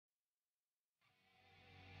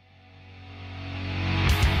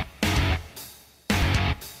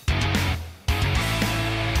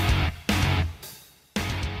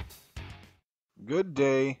Good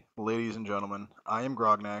day, ladies and gentlemen. I am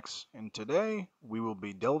GROGNAX, and today we will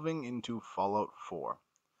be delving into Fallout 4.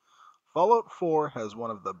 Fallout 4 has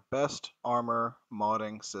one of the best armor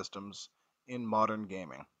modding systems in modern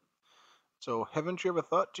gaming. So haven't you ever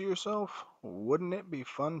thought to yourself, wouldn't it be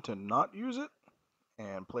fun to not use it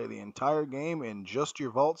and play the entire game in just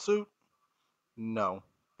your vault suit? No,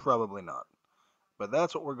 probably not. But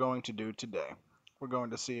that's what we're going to do today. We're going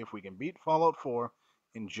to see if we can beat Fallout 4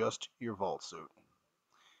 in just your vault suit.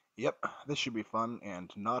 Yep, this should be fun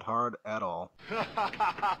and not hard at all.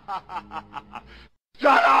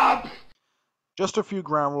 Shut up! Just a few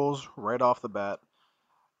ground rules right off the bat.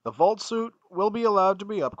 The vault suit will be allowed to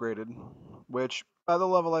be upgraded, which by the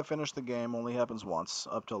level I finished the game only happens once,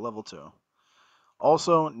 up to level 2.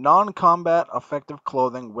 Also, non-combat effective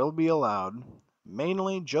clothing will be allowed,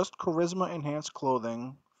 mainly just charisma enhanced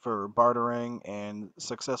clothing for bartering and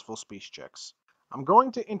successful speech checks. I'm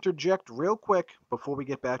going to interject real quick before we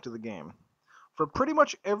get back to the game. For pretty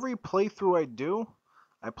much every playthrough I do,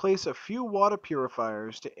 I place a few water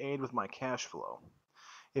purifiers to aid with my cash flow.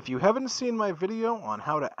 If you haven't seen my video on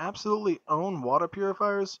how to absolutely own water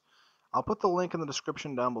purifiers, I'll put the link in the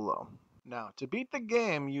description down below. Now, to beat the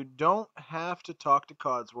game, you don't have to talk to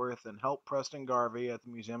Codsworth and help Preston Garvey at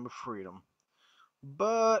the Museum of Freedom.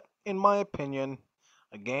 But, in my opinion,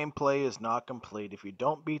 a gameplay is not complete if you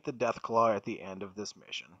don't beat the Deathclaw at the end of this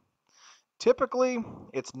mission. Typically,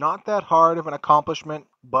 it's not that hard of an accomplishment,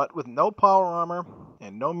 but with no power armor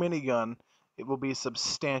and no minigun, it will be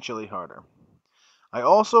substantially harder. I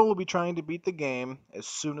also will be trying to beat the game as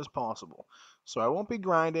soon as possible, so I won't be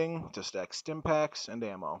grinding to stack stim packs and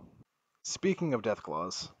ammo. Speaking of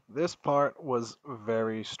Deathclaws, this part was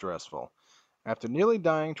very stressful. After nearly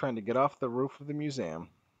dying trying to get off the roof of the museum,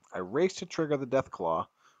 I raced to trigger the Deathclaw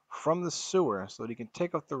from the sewer so that he can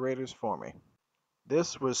take out the raiders for me.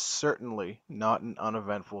 This was certainly not an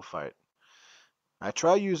uneventful fight. I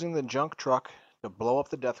try using the junk truck to blow up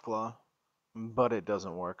the Deathclaw, but it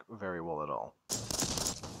doesn't work very well at all.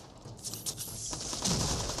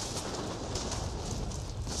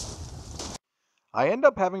 I end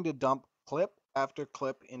up having to dump clip after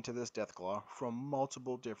clip into this Deathclaw from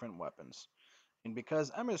multiple different weapons. And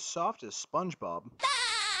because I'm as soft as SpongeBob,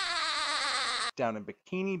 down in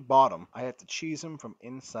Bikini Bottom, I have to cheese him from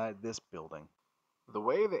inside this building. The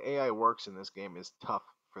way the AI works in this game is tough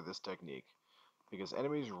for this technique, because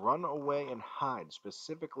enemies run away and hide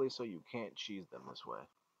specifically so you can't cheese them this way.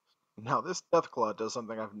 Now this Deathclaw does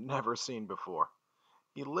something I've never seen before.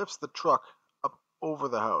 He lifts the truck up over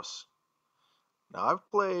the house. Now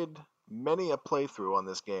I've played many a playthrough on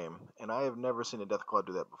this game, and I have never seen a Deathclaw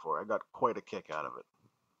do that before. I got quite a kick out of it.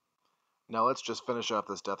 Now let's just finish off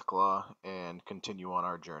this Deathclaw and continue on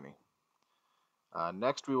our journey.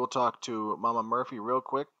 Next we will talk to Mama Murphy real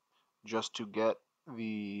quick, just to get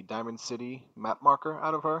the Diamond City map marker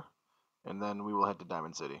out of her, and then we will head to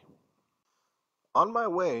Diamond City. On my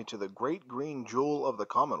way to the Great Green Jewel of the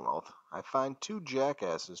Commonwealth, I find two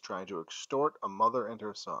jackasses trying to extort a mother and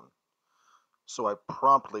her son. So I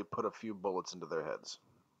promptly put a few bullets into their heads.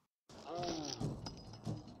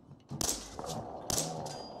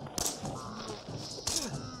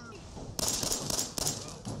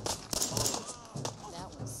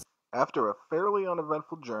 After a fairly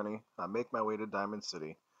uneventful journey, I make my way to Diamond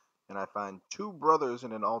City, and I find two brothers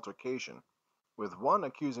in an altercation, with one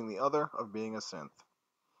accusing the other of being a synth.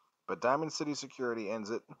 But Diamond City security ends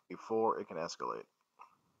it before it can escalate.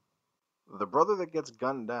 The brother that gets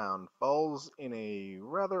gunned down falls in a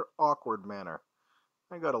rather awkward manner.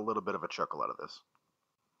 I got a little bit of a chuckle out of this.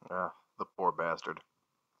 The poor bastard.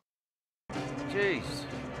 Jeez.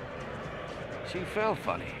 She fell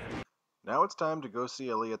funny. Now it's time to go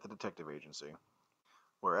see Ellie at the detective agency,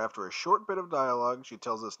 where after a short bit of dialogue, she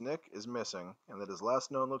tells us Nick is missing and that his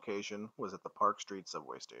last known location was at the Park Street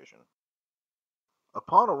subway station.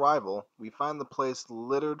 Upon arrival, we find the place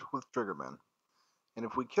littered with triggermen, and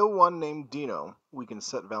if we kill one named Dino, we can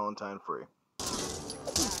set Valentine free.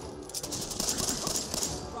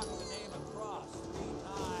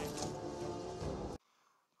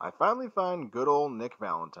 I finally find good old Nick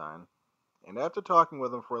Valentine, and after talking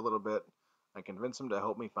with him for a little bit, I convince him to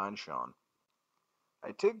help me find Sean.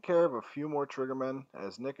 I take care of a few more triggermen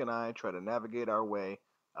as Nick and I try to navigate our way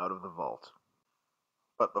out of the vault.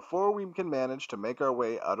 But before we can manage to make our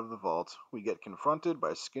way out of the vault, we get confronted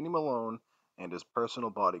by Skinny Malone and his personal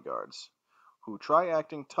bodyguards, who try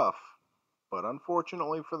acting tough, but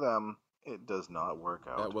unfortunately for them, it does not work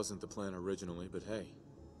out. That wasn't the plan originally, but hey,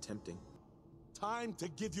 tempting. Time to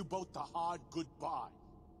give you both the hard goodbye.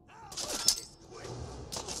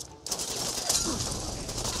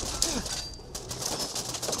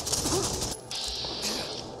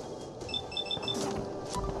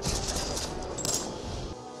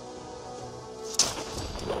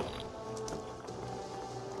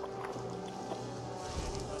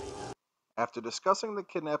 After discussing the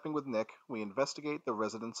kidnapping with Nick, we investigate the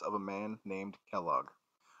residence of a man named Kellogg,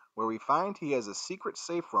 where we find he has a secret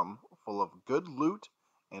safe room full of good loot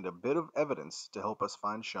and a bit of evidence to help us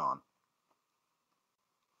find Sean.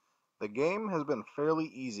 The game has been fairly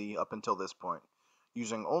easy up until this point.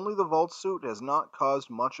 Using only the vault suit has not caused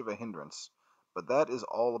much of a hindrance, but that is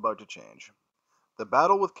all about to change. The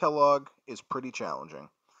battle with Kellogg is pretty challenging.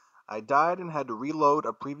 I died and had to reload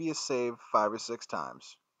a previous save 5 or 6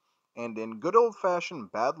 times. And in good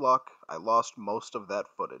old-fashioned bad luck, I lost most of that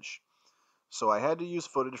footage. So I had to use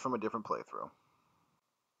footage from a different playthrough.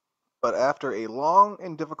 But after a long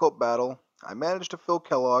and difficult battle, I managed to fill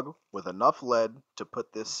Kellogg with enough lead to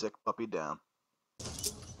put this sick puppy down.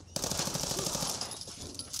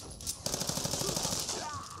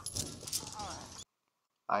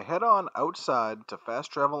 I head on outside to fast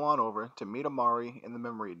travel on over to meet Amari in the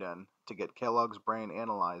memory den to get Kellogg's brain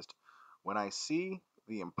analyzed when I see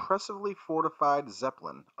the impressively fortified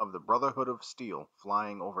Zeppelin of the Brotherhood of Steel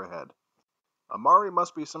flying overhead. Amari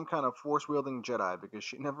must be some kind of force-wielding Jedi because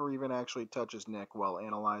she never even actually touches Nick while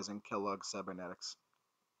analyzing Kellogg's cybernetics.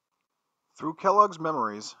 Through Kellogg's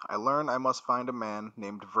memories, I learn I must find a man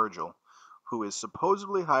named Virgil, who is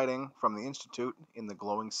supposedly hiding from the Institute in the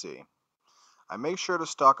glowing sea. I make sure to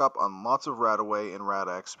stock up on lots of Radaway and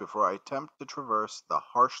Rad-X before I attempt to traverse the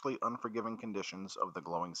harshly unforgiving conditions of the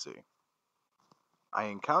glowing sea. I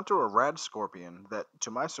encounter a rad scorpion that,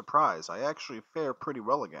 to my surprise, I actually fare pretty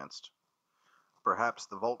well against. Perhaps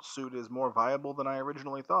the vault suit is more viable than I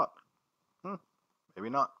originally thought. Maybe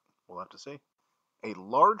not. We'll have to see. A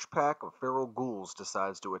large pack of feral ghouls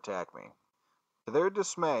decides to attack me. To their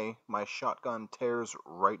dismay, my shotgun tears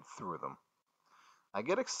right through them. I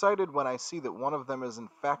get excited when I see that one of them is in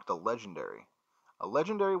fact a legendary. A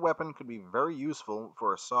legendary weapon could be very useful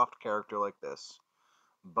for a soft character like this.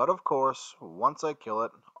 But of course, once I kill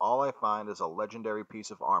it, all I find is a legendary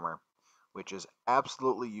piece of armor, which is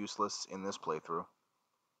absolutely useless in this playthrough.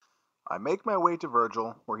 I make my way to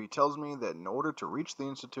Virgil, where he tells me that in order to reach the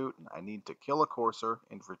Institute, I need to kill a Courser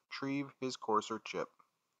and retrieve his Courser chip.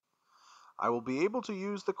 I will be able to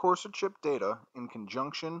use the Courser chip data in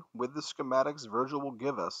conjunction with the schematics Virgil will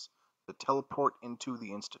give us to teleport into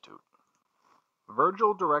the Institute.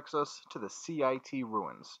 Virgil directs us to the CIT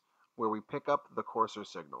ruins, where we pick up the Courser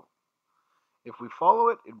signal. If we follow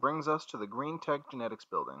it, it brings us to the Green Tech Genetics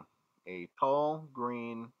building, a tall,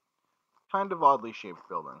 green, kind of oddly shaped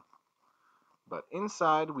building. But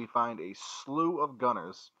inside we find a slew of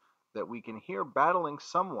gunners that we can hear battling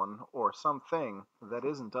someone or something that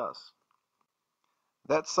isn't us.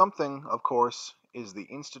 That something, of course, is the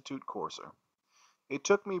Institute Courser. It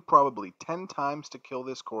took me probably 10 times to kill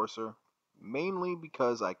this Courser, mainly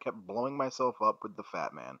because I kept blowing myself up with the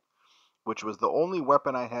Fat Man, which was the only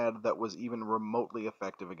weapon I had that was even remotely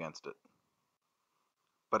effective against it.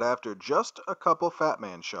 But after just a couple Fat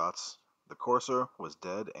Man shots, the Courser was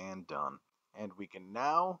dead and done, and we can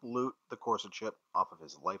now loot the Courser chip off of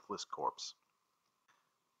his lifeless corpse.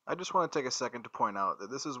 I just want to take a second to point out that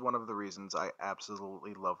this is one of the reasons I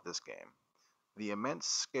absolutely love this game. The immense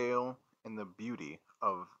scale and the beauty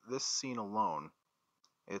of this scene alone,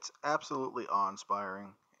 it's absolutely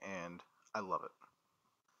awe-inspiring, and I love it.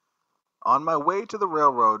 On my way to the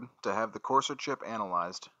railroad to have the Courser chip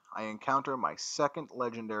analyzed, I encounter my second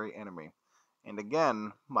legendary enemy, and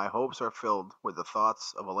again, my hopes are filled with the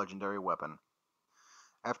thoughts of a legendary weapon.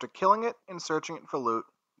 After killing it and searching it for loot,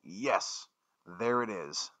 yes, there it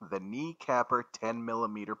is, the Kneecapper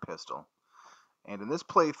 10mm pistol. And in this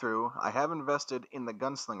playthrough, I have invested in the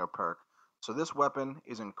Gunslinger perk, so this weapon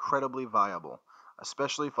is incredibly viable,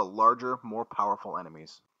 especially for larger, more powerful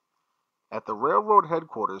enemies. At the railroad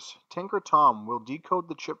headquarters, Tinker Tom will decode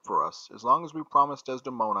the chip for us as long as we promise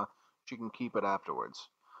Desdemona she can keep it afterwards.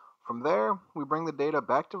 From there, we bring the data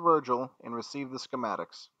back to Virgil and receive the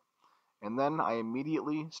schematics. And then I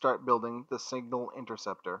immediately start building the signal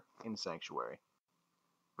interceptor in Sanctuary.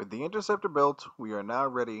 With the interceptor built, we are now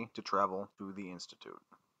ready to travel to the Institute.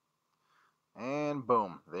 And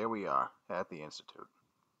boom, there we are, at the Institute.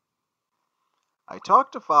 I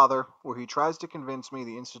talk to Father, where he tries to convince me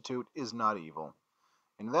the Institute is not evil.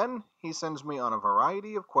 And then he sends me on a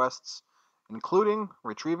variety of quests, including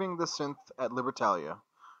retrieving the synth at Libertalia,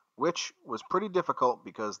 which was pretty difficult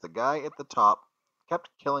because the guy at the top kept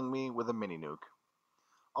killing me with a mini-nuke.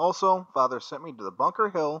 Also, Father sent me to the Bunker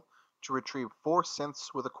Hill to retrieve 4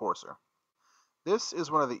 synths with a Courser. This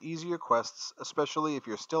is one of the easier quests, especially if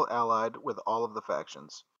you're still allied with all of the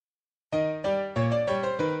factions.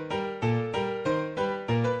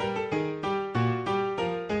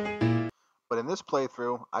 But in this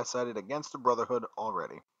playthrough, I sided against the Brotherhood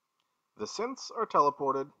already. The synths are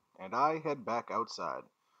teleported, and I head back outside,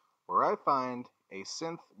 where I find a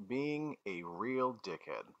synth being a real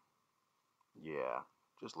dickhead. Yeah,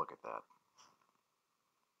 just look at that.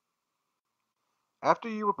 After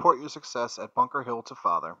you report your success at Bunker Hill to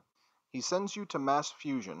Father, he sends you to Mass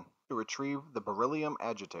Fusion to retrieve the beryllium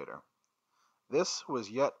agitator. This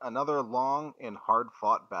was yet another long and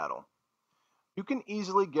hard-fought battle. You can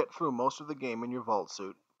easily get through most of the game in your vault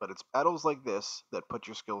suit, but it's battles like this that put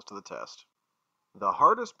your skills to the test. The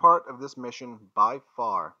hardest part of this mission by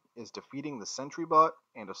far is defeating the Sentry Bot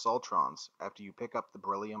and Assaultrons after you pick up the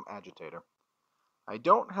beryllium agitator. I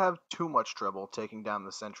don't have too much trouble taking down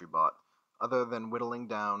the Sentry Bot, other than whittling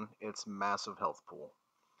down its massive health pool.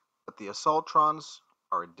 But the Assaultrons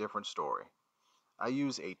are a different story. I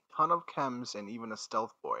use a ton of chems and even a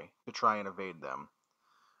stealth boy to try and evade them,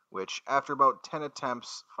 which after about 10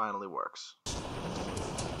 attempts finally works.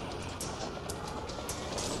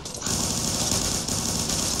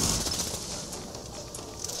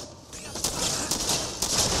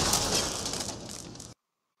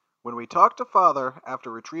 When we talk to Father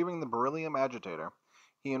after retrieving the beryllium agitator,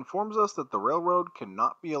 he informs us that the railroad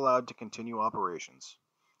cannot be allowed to continue operations.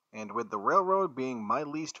 And with the railroad being my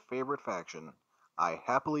least favorite faction, I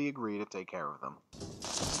happily agree to take care of them.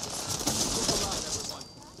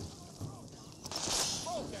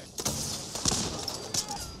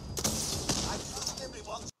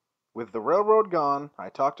 With the railroad gone, I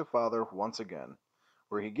talk to Father once again,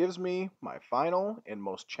 where he gives me my final and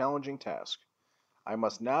most challenging task. I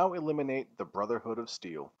must now eliminate the Brotherhood of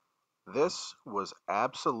Steel. This was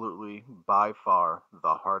absolutely, by far,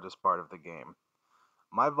 the hardest part of the game.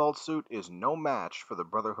 My vault suit is no match for the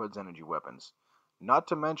Brotherhood's energy weapons, not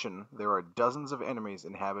to mention there are dozens of enemies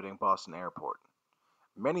inhabiting Boston Airport,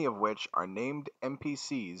 many of which are named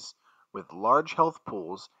NPCs with large health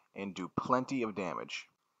pools and do plenty of damage.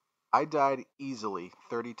 I died easily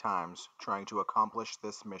 30 times trying to accomplish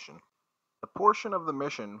this mission. The portion of the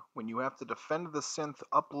mission when you have to defend the synth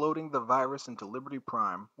uploading the virus into Liberty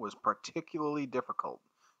Prime was particularly difficult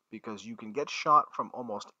because you can get shot from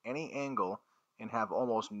almost any angle and have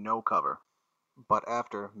almost no cover. But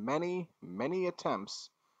after many, many attempts,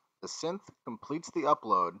 the synth completes the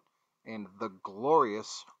upload and the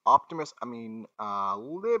glorious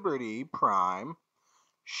Liberty Prime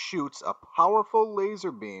shoots a powerful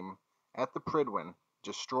laser beam at the Pridwin,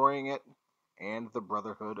 destroying it and the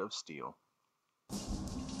Brotherhood of Steel.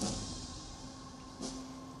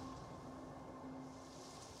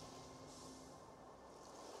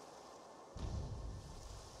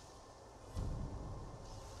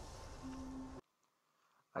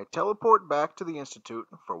 I teleport back to the Institute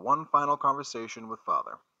for one final conversation with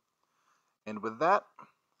Father. And with that,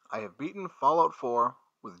 I have beaten Fallout 4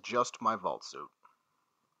 with just my vault suit.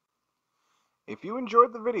 If you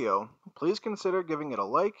enjoyed the video, please consider giving it a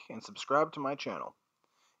like and subscribe to my channel.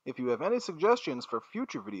 If you have any suggestions for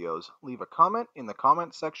future videos, leave a comment in the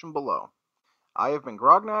comment section below. I have been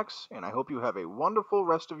GROGNAX, and I hope you have a wonderful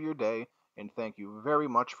rest of your day, and thank you very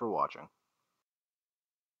much for watching.